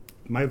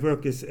my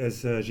work is,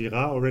 as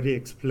Girard already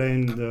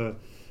explained,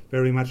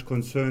 very much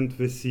concerned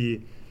with the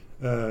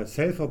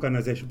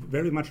self-organization,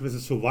 very much with the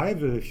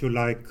survival, if you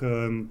like,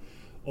 of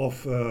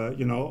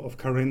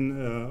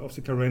of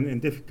the Karen in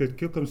difficult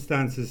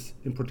circumstances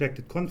in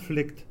protected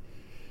conflict,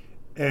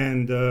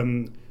 and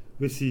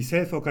with the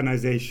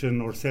self-organization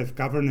or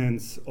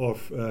self-governance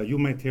of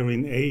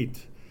humanitarian aid,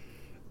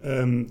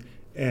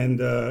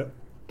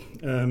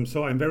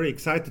 so I'm very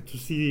excited to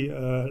see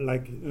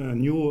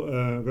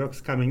new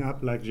works coming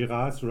up, like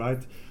Girard's,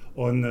 right,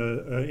 on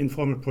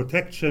informal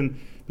protection,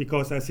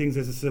 because I think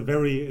this is a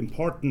very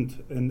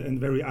important and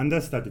very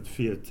understudied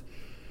field.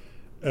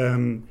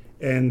 I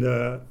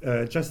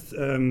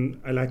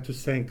like to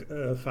thank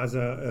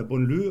Father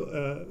Bonlieu,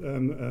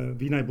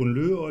 Vinay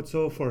Bonlieu,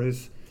 also for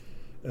his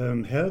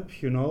help.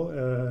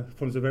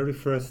 From the very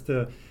first,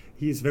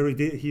 he's very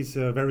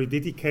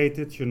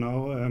dedicated.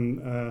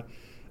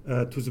 To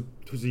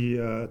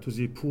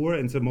the poor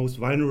and the most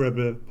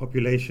vulnerable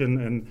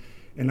population,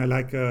 and I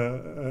like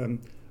to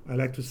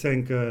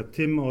thank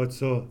Tim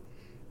also.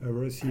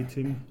 Where is he,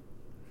 Tim?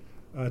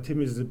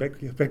 Tim is in the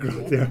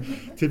background there.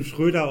 Tim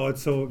Schröder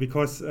also,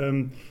 because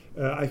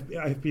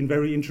I've been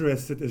very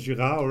interested, as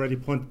Girard already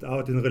pointed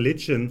out, in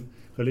religion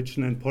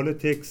and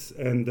politics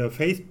and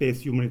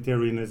faith-based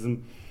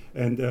humanitarianism,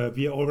 and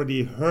we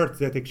already heard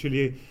that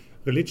actually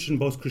religion,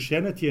 both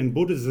Christianity and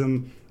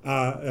Buddhism,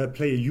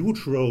 play a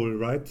huge role,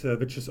 right?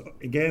 Which is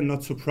again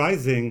not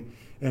surprising,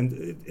 and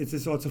it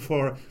is also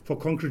for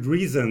concrete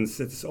reasons.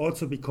 It's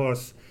also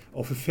because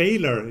of a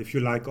failure, if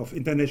you like, of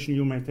international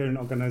humanitarian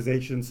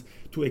organizations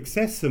to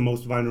access the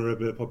most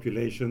vulnerable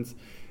populations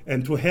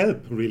and to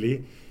help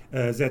really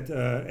that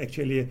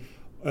actually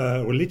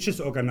religious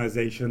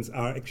organizations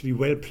are actually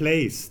well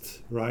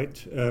placed,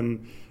 right?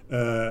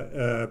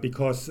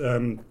 Because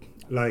Tim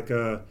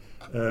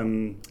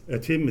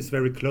is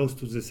very close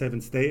to the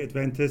Seventh-day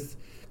Adventist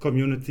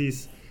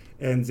communities,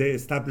 and they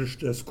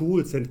established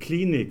schools and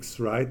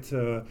clinics, right?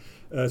 So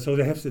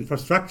they have the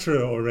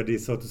infrastructure already,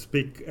 so to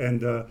speak,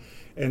 and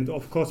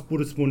of course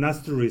Buddhist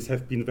monasteries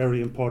have been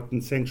very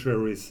important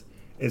sanctuaries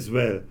as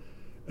well.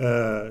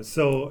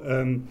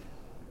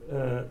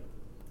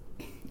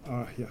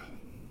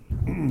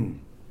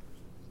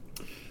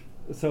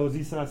 So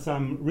these are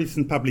some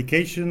recent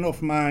publication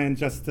of mine,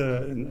 just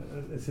a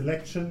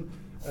selection.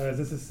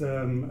 This is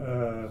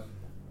a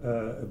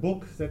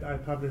book that I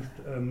published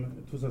in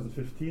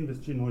 2015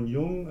 with Jin Hun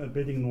Jung,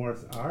 Building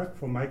Noah's Ark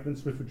for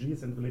Migrants,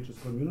 Refugees and Religious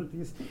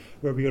Communities,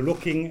 where we are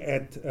looking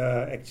at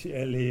at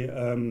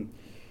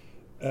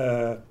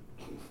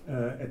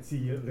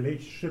the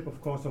relationship, of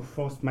course, of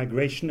forced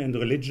migration and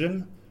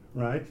religion,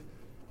 right?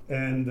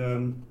 And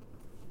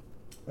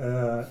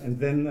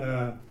then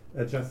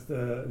just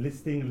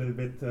listing a little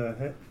bit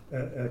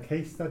a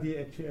case study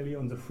actually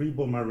on the Free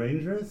Burma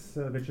Rangers,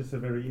 which is a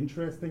very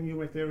interesting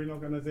humanitarian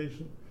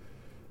organization,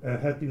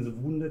 helping the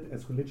wounded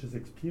as religious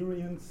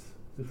experience,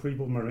 the Free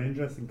Burma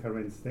Rangers in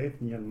Karen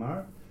State,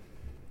 Myanmar.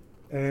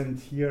 And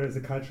here is a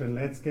culture and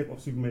landscape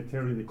of the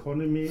humanitarian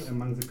economy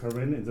among the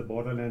Karen in the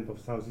borderland of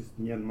southeast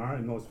Myanmar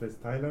and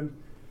northwest Thailand,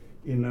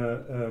 in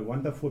a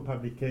wonderful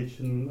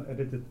publication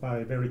edited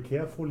very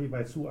carefully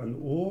by Su An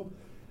Oh,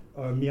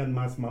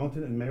 Myanmar's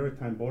mountain and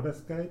maritime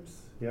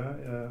borderscapes,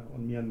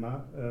 on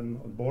Myanmar, on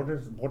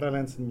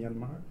borderlands in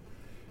Myanmar,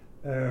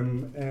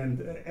 and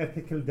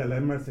ethical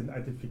dilemmas and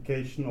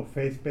identification of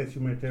faith-based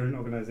humanitarian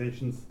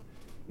organizations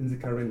in the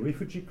current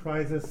refugee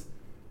crisis,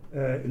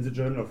 in the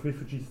Journal of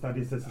Refugee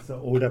Studies. This is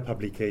an older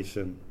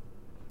publication.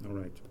 All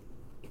right.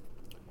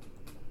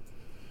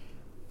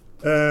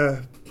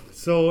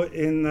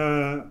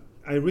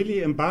 I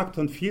really embarked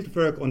on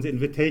fieldwork on the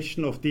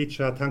invitation of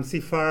Deecha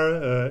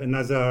Tangsifar,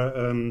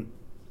 another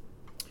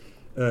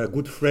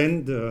good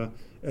friend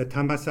at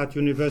Thammasat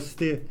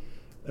University,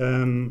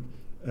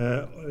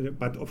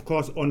 but of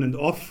course on and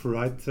off,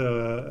 right?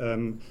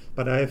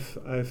 But I've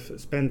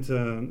spent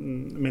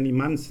many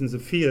months in the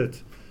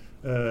field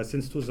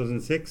since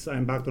 2006. I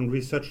embarked on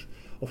research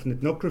of an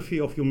ethnography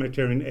of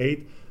humanitarian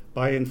aid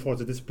by and for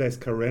the displaced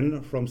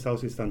Karen from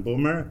southeastern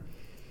Burma,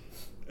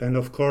 and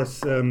of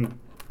course.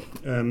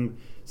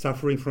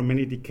 Suffering from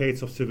many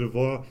decades of civil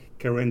war,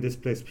 Karen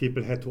displaced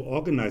people had to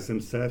organize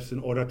themselves in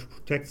order to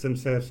protect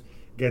themselves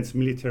against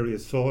military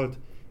assault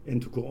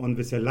and to go on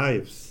with their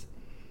lives.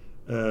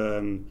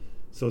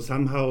 So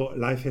somehow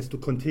life has to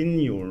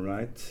continue,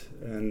 right?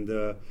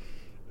 And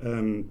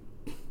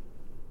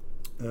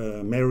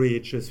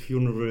marriages,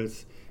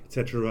 funerals,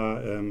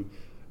 etc.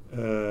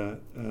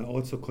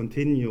 Also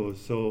continue.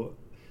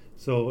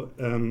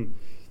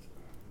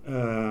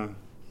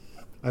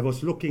 I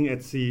was looking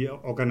at the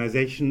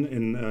organization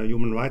in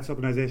human rights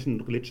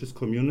organization, religious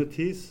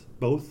communities,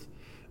 both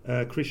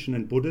Christian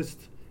and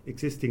Buddhist,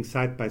 existing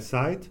side by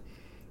side,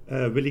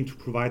 willing to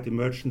provide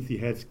emergency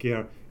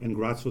healthcare and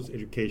grassroots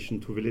education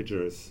to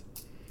villagers.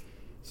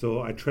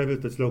 So I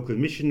traveled with local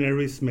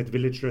missionaries, met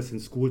villagers in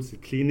schools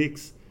and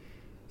clinics,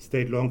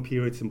 stayed long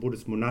periods in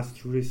Buddhist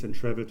monasteries, and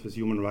traveled with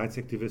human rights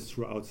activists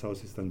throughout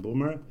southeastern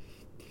Burma.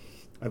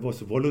 I was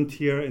a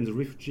volunteer in the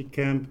refugee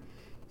camp,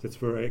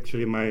 that's where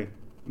actually my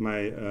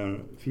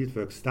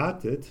fieldwork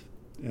started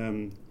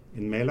in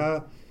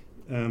Mela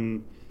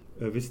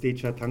with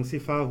Decha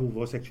Tangsifa, who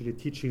was actually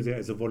teaching there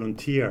as a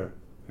volunteer,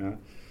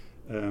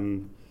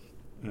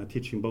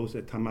 teaching both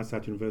at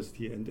Thammasat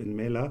University and in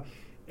Mela,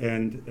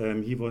 and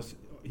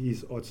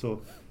he's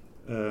also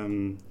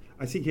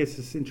I think he has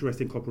this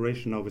interesting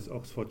cooperation now with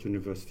Oxford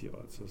University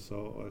also,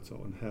 so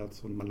also on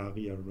health, on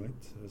malaria,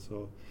 right?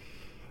 So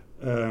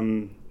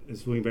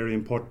is doing very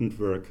important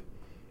work.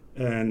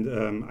 And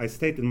I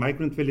stayed in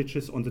migrant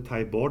villages on the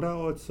Thai border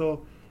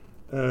also,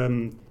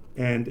 and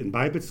in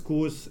Bible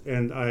schools,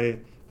 and I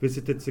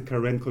visited the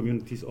Karen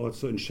communities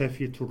also in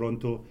Sheffield,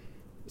 Toronto,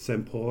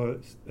 St. Paul,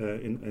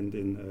 and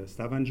in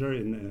Stavanger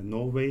in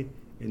Norway,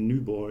 in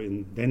Nyborg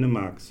in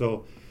Denmark.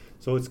 So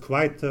it's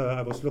quite,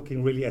 I was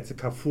looking really at the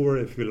Carrefour,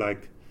 if you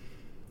like,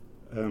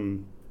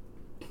 in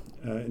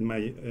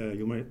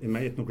my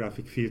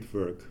ethnographic field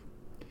work.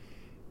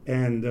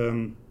 And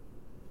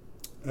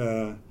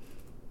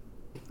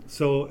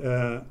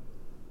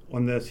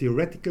on the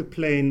theoretical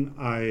plane,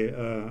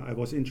 I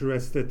was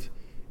interested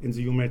in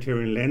the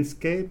humanitarian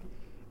landscape,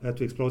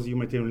 to explore the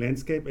humanitarian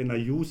landscape, and I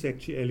use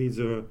actually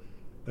the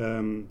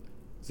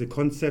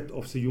concept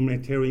of the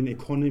humanitarian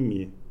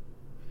economy.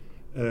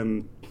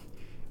 And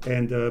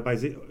by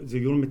the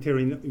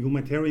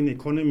humanitarian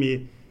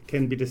economy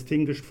can be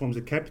distinguished from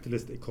the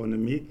capitalist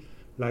economy.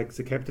 Like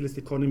the capitalist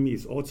economy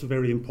is also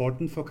very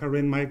important for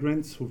Karen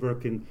migrants who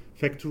work in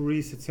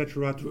factories,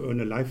 etc., to earn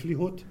a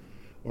livelihood,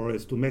 or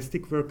as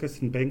domestic workers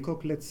in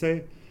Bangkok, let's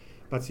say.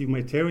 But the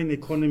humanitarian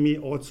economy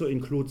also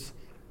includes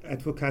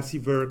advocacy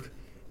work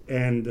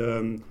and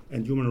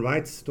human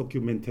rights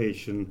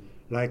documentation,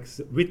 like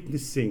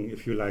witnessing,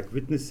 if you like,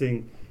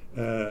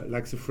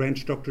 like the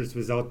French Doctors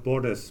Without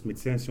Borders,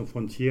 Médecins Sans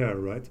Frontières,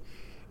 right?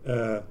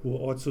 Who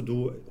also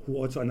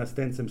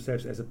understand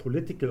themselves as a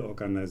political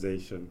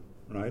organization,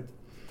 right?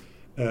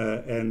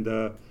 And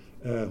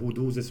who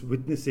do this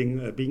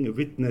witnessing, being a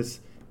witness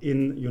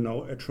in,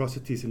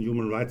 atrocities and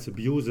human rights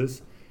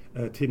abuses,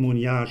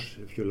 témoignage,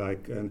 if you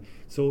like. And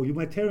so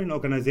humanitarian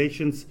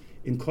organizations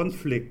in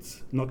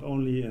conflicts, not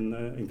only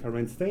in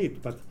Karen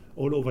state, but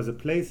all over the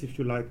place, if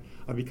you like,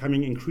 are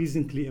becoming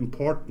increasingly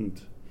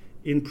important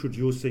in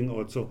producing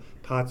also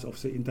parts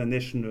of the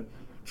international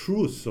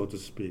truth, so to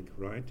speak,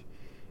 right?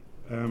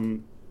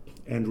 And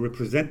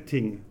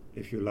representing,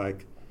 if you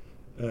like.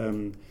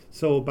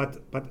 But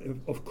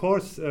of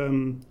course,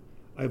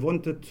 I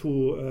wanted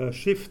to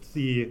shift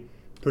the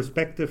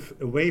perspective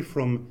away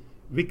from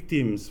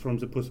victims, from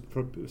the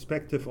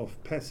perspective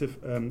of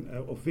passive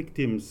of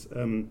victims,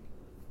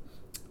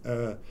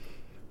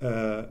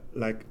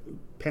 like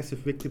passive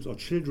victims or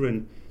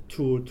children,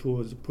 to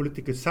the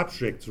political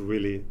subjects,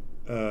 really.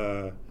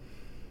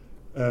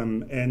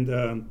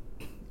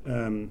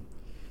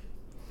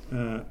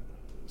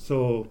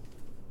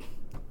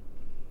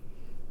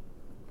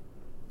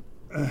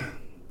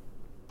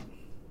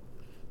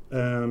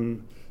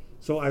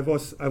 So I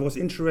was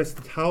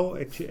interested how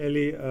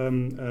actually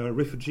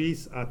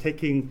refugees are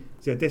taking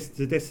the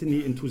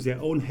destiny into their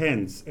own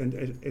hands, and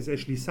as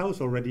Ashley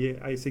South already,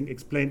 I think,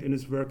 explained in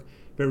his work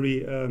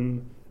very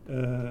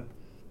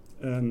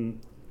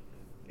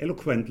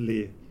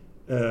eloquently.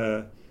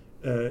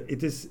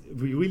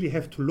 We really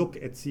have to look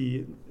at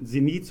the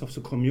needs of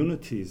the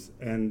communities,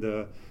 and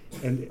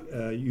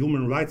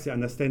human rights. The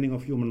understanding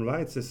of human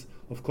rights is,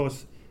 of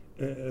course,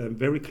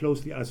 very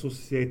closely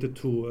associated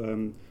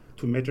to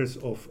matters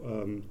of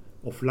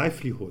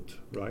livelihood,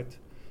 right?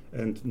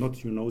 And not,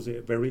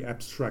 the very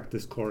abstract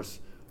discourse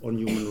on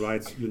human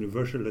rights,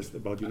 universalist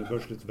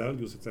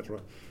values,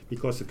 etc.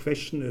 Because the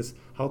question is,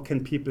 how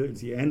can people, at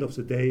the end of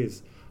the day,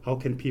 how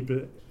can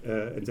people,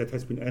 and that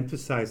has been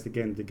emphasized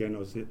again and again,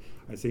 also,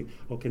 I think,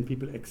 how can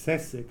people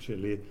access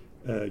actually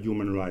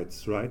human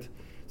rights, right?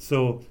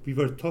 So we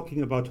were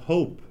talking about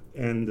hope,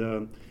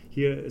 and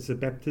here is a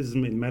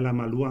baptism in Mela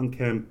Maluang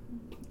camp.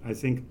 I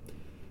think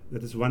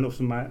that is one of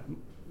my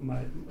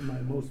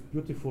most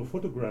beautiful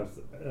photographs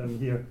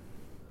here.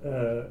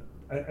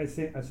 I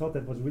thought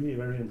that was really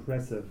very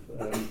impressive,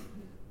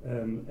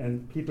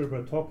 and people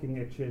were talking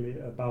actually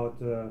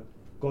about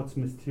God's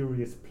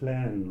mysterious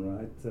plan,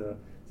 right?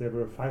 There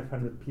were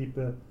 500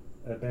 people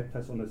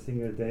baptized on a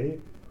single day.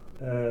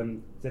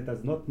 That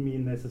does not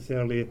mean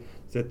necessarily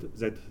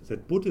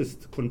that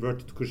Buddhists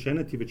converted to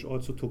Christianity, which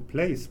also took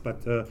place,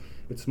 but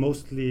it's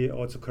mostly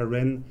also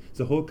Karen,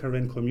 the whole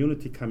Karen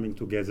community coming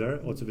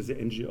together, also with the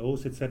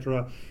NGOs,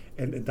 etc.,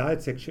 and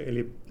adults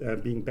actually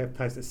being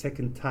baptized a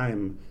second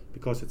time,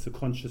 because it's a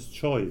conscious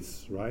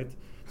choice, right?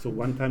 So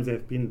one time they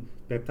have been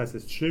baptized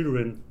as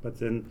children, but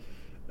then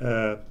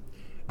they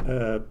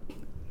have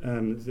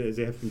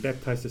been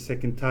baptized a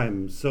second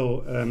time.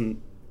 So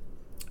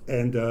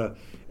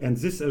and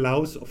this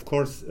allows, of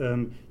course,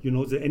 the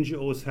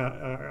NGOs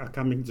are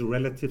coming, the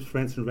relatives,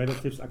 friends and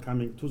relatives are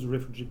coming to the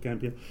refugee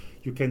camp here.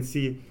 You can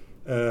see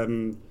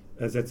that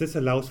this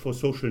allows for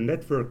social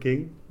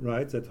networking,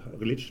 right? That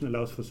religion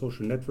allows for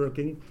social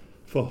networking,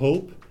 for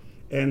hope,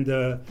 And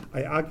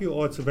I argue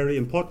also very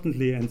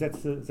importantly, and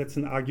that's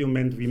an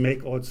argument we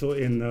make also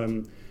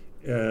in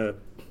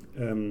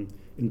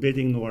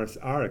building Noah's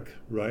Ark,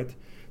 right?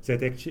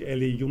 That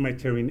actually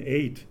humanitarian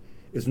aid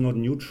is not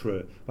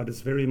neutral, but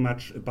it's very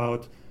much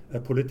about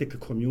political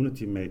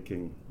community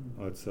making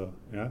also,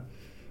 yeah?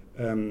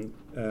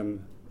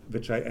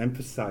 Which I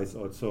emphasize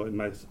also in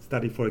my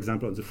study, for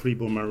example, on the Free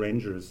Burma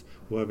Rangers,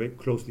 who are very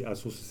closely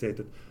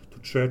associated to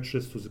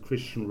churches, to the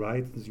Christian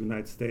right in the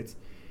United States,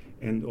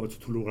 and also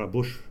to Laura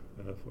Bush,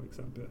 for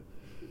example,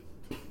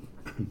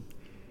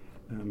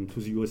 to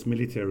the US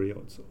military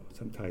also,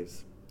 some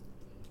ties.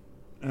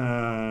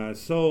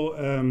 So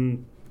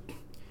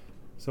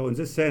in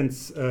this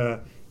sense,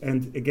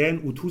 and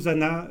again, U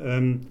Thusana,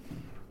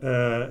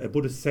 a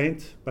Buddhist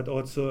saint, but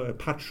also a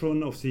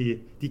patron of the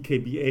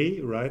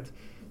DKBA, right?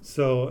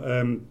 So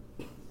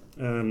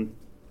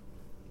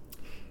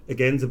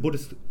again, the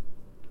Buddhist.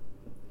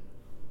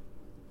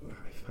 I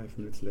have 5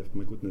 minutes left.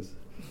 My goodness.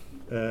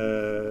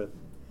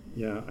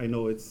 Yeah, I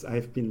know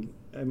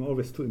I'm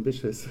always too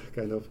ambitious,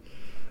 kind of.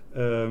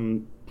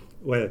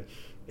 Well,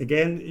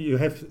 again, you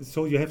have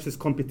this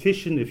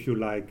competition, if you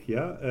like,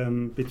 yeah,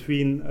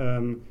 between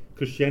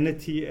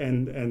Christianity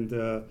and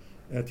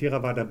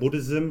Theravada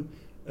Buddhism,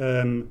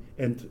 and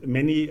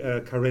many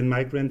Karen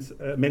migrants,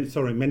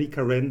 many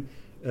Karen,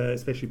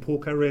 especially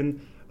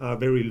Po-Karen, are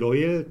very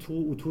loyal to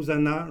U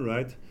Thusana,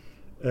 right?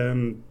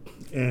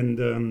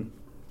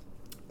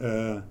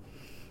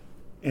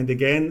 And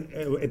again,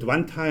 at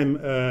one time,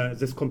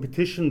 this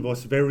competition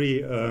was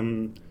very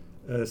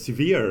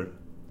severe,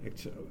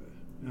 actually.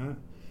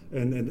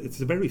 And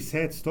it's a very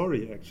sad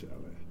story, actually.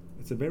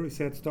 It's a very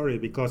sad story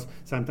because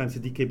sometimes the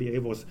DKBA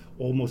was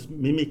almost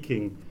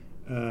mimicking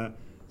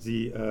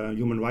the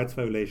human rights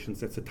violations.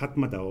 That's a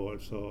Tatmadaw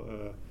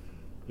also,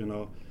 you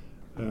know.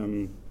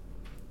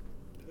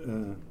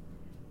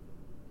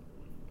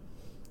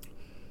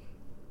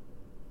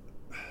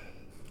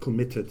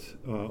 Committed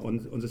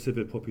on the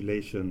civil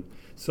population.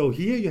 So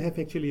here you have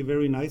actually a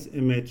very nice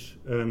image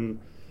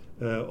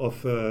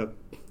of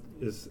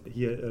is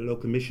here a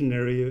local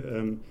missionary,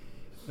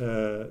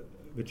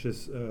 which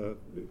is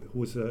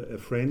who is a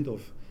friend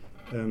of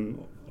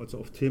also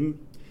of Tim.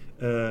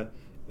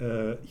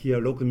 Here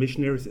local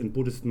missionaries and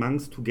Buddhist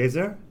monks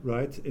together,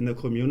 right, in a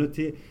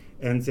community,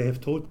 and they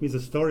have told me the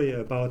story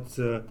about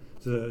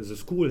the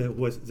school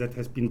that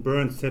has been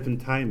burned 7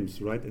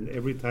 times, right, and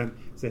every time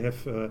they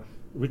have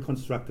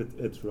reconstructed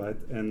it, right,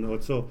 and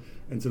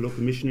the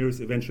local missionaries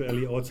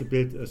eventually also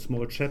built a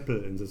small chapel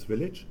in this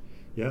village,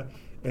 yeah,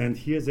 and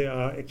here they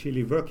are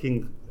actually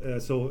working.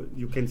 So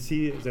you can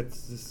see that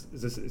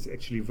this is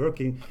actually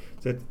working.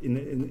 That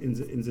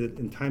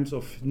in times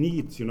of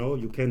need, you know,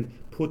 you can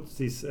put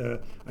these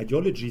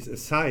ideologies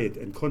aside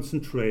and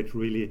concentrate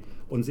really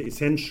on the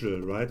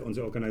essential, right, on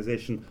the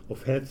organization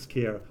of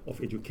healthcare,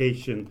 of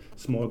education,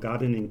 small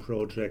gardening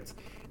projects.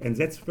 And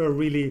that's where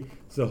really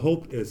the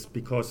hope is,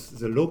 because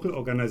the local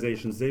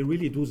organizations, they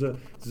really do the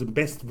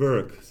best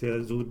work.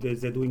 They're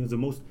doing the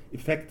most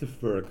effective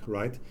work,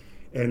 right?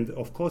 And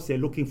of course, they're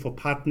looking for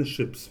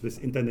partnerships with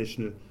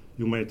international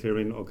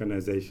humanitarian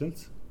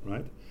organizations,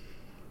 right?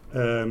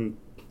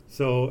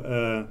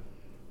 So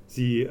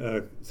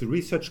the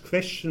research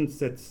questions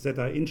that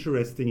are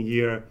interesting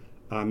here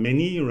are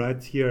many,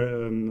 right?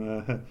 Here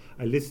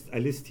I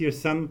list here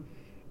some,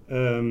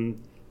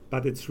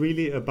 but it's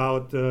really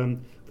about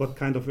what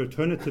kind of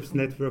alternatives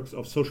networks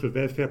of social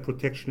welfare,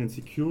 protection, and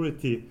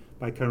security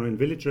by Karen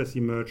villagers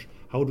emerge.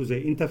 How do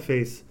they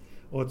interface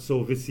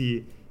also with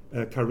the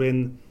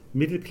Karen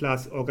middle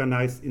class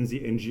organized in the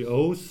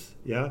NGOs,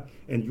 yeah?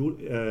 And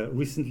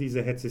recently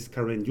they had this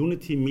Karen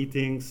unity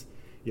meetings,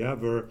 yeah,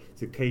 where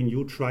the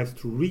KNU tries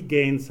to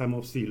regain some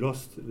of the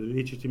lost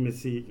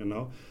legitimacy, you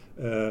know.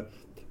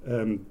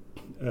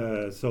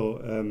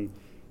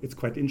 It's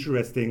quite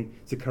interesting.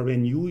 The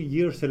Karen New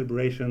Year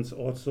celebrations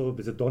also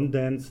with the Don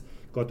Dance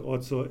got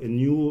also a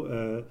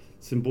new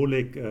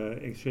symbolic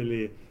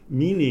actually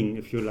meaning,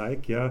 if you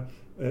like, yeah,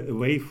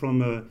 away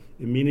from a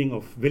meaning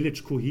of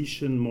village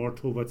cohesion more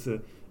towards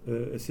a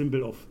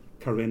symbol of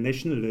Karen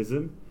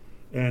nationalism.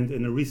 And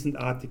in a recent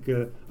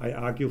article, I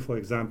argue, for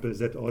example,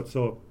 that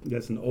also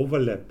there's an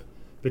overlap,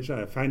 which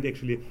I find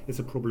actually is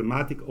a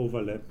problematic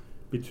overlap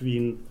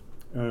between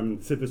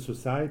civil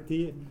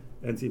society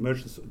and the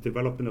emergence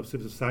development of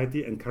civil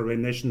society and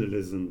Karen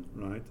nationalism,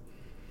 right?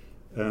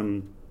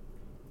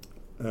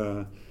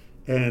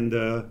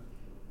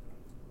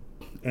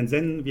 And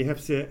then we have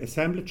the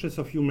assemblages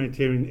of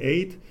humanitarian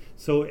aid.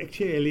 So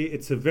actually,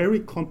 it's a very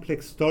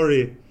complex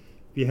story.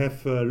 We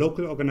have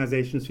local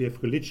organizations, we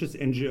have religious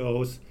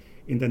NGOs,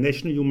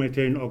 international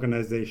humanitarian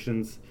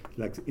organizations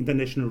like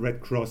International Red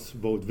Cross,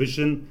 World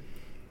Vision.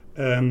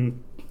 The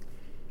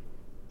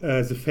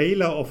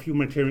failure of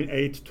humanitarian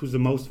aid to the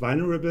most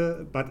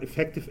vulnerable, but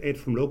effective aid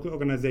from local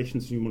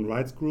organizations, human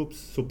rights groups,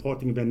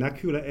 supporting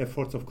vernacular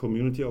efforts of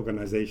community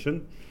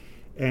organization.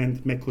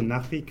 And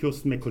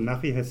Kirsten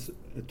Mekonachi has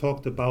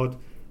talked about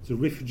the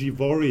refugee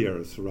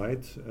warriors,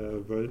 right?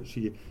 Where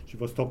she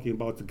was talking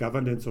about the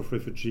governance of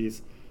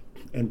refugees,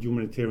 and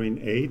humanitarian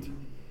aid.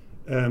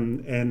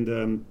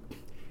 And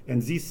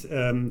these,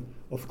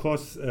 of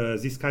course,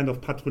 these kind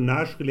of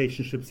patronage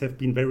relationships have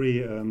been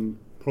very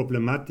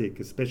problematic,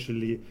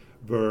 especially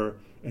where,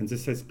 and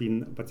this has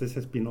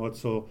been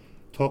also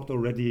talked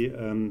already,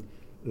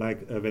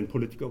 when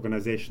political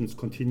organizations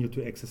continue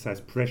to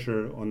exercise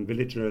pressure on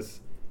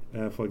villagers,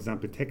 for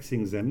example,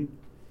 taxing them,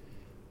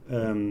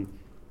 and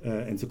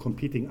the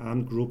competing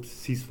armed groups,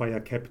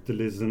 ceasefire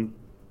capitalism,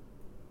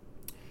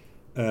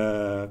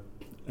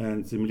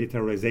 and the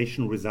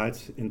militarization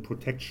results in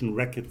protection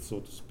rackets, so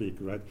to speak,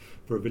 right?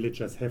 Where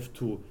villagers have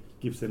to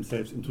give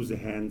themselves into the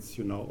hands,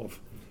 of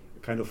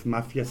kind of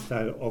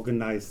mafia-style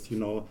organized,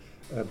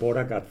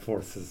 border guard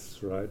forces,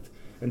 right?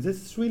 And this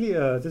is really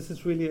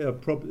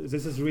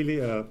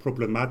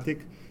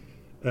problematic.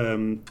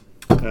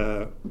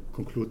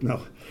 Conclude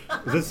now.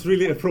 This is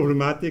really a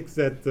problematic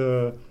that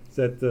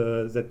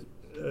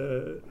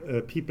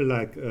people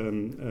like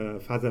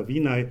Father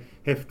Vinay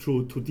have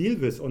to deal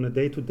with on a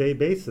day-to-day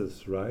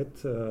basis, right?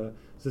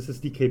 This is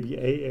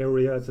DKBA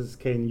area, this is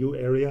KNU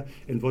area,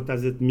 and what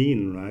does it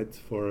mean, right?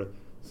 For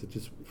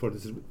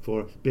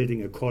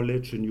building a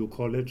college, a new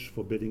college,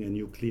 for building a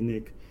new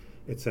clinic,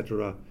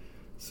 etc.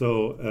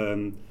 So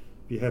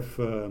we have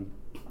the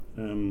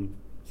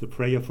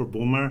prayer for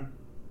Burma,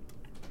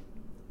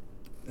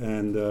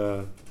 and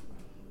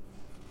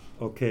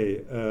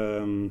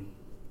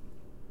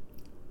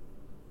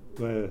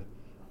well,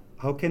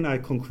 how can I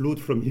conclude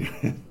from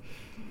here?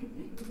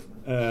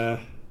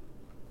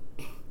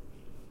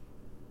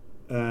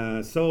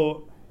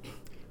 So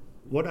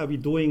what are we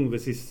doing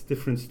with these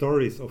different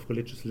stories of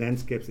religious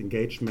landscapes,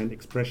 engagement,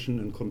 expression,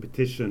 and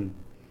competition?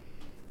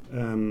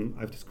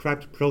 I've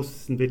described a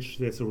process in which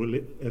there's a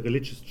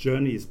religious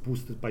journey is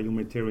boosted by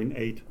humanitarian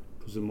aid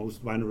to the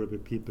most vulnerable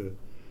people.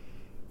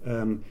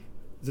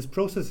 This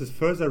process is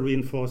further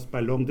reinforced by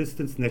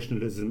long-distance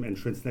nationalism and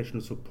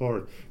transnational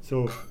support.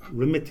 So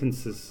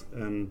remittances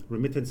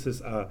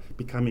are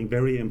becoming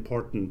very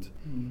important.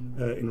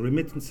 In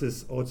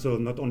remittances, also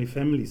not only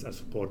families are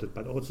supported,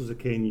 but also the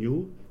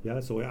KNU.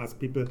 Yeah. So I ask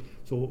people,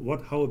 so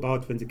how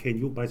about when the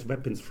KNU buys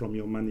weapons from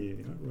your money?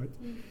 Yeah, right.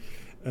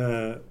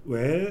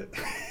 Well,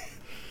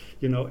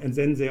 and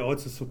then they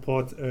also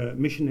support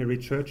missionary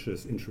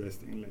churches,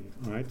 interestingly,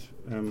 right?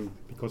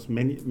 Because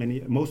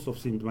most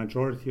of the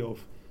majority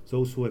of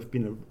those who have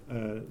been,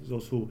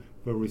 those who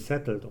were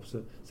resettled, of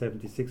the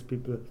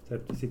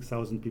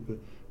 76,000 people,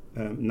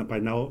 by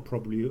now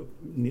probably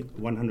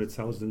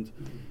 100,000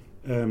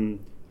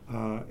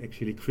 are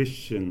actually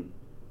Christian.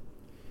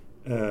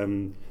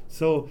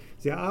 So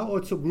there are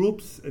also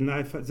groups, and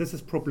this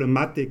is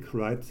problematic,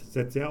 right?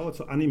 That there are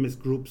also animist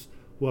groups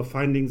who are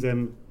finding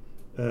them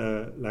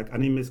like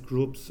animist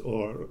groups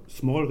or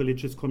small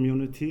religious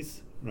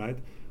communities, right?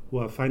 Who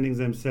are finding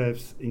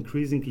themselves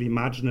increasingly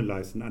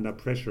marginalized and under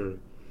pressure.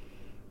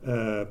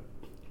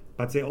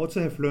 But they also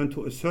have learned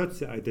to assert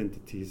their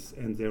identities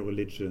and their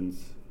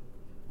religions,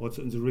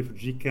 also in the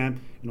refugee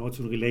camp and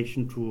also in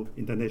relation to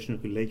international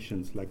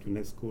relations like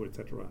UNESCO,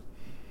 etc.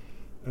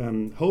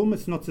 Home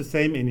is not the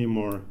same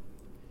anymore,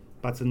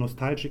 but the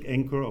nostalgic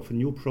anchor of a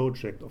new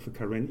project, of a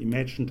current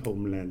imagined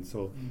homeland.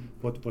 So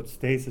what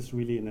stays is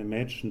really an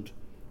imagined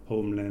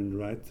homeland,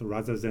 right? So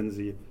rather than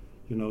the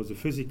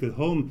physical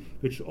home,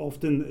 which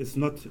often is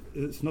not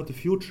a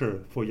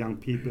future for young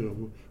people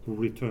who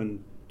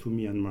return to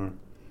Myanmar.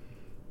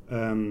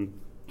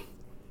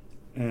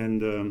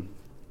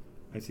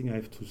 I think I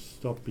have to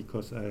stop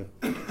because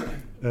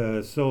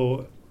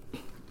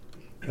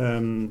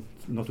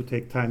not to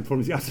take time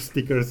from the other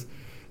speakers.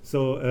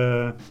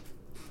 So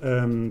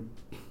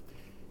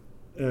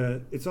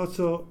it's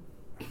also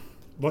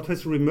what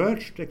has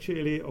reemerged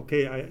actually.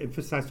 Okay, I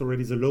emphasized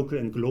already the local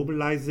and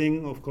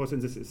globalizing, of course,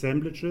 in these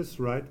assemblages,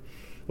 right?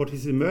 What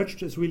has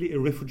emerged is really a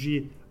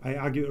refugee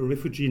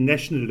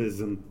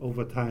nationalism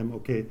over time.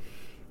 Okay.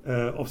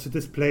 Of the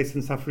displaced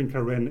and suffering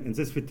Karen, and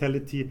this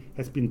vitality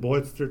has been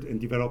bolstered and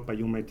developed by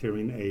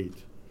humanitarian aid.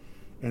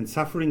 And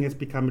suffering has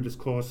become a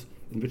discourse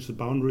in which the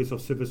boundaries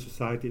of civil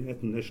society and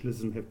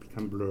ethno-nationalism have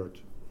become blurred.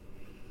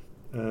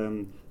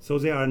 So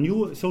there are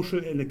new social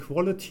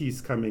inequalities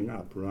coming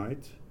up,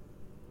 right,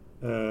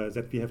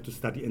 that we have to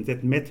study and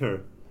that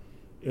matter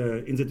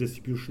in the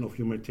distribution of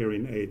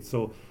humanitarian aid.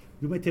 So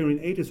humanitarian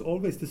aid is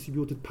always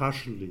distributed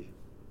partially.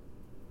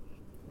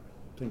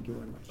 Thank you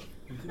very much.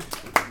 Thank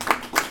you.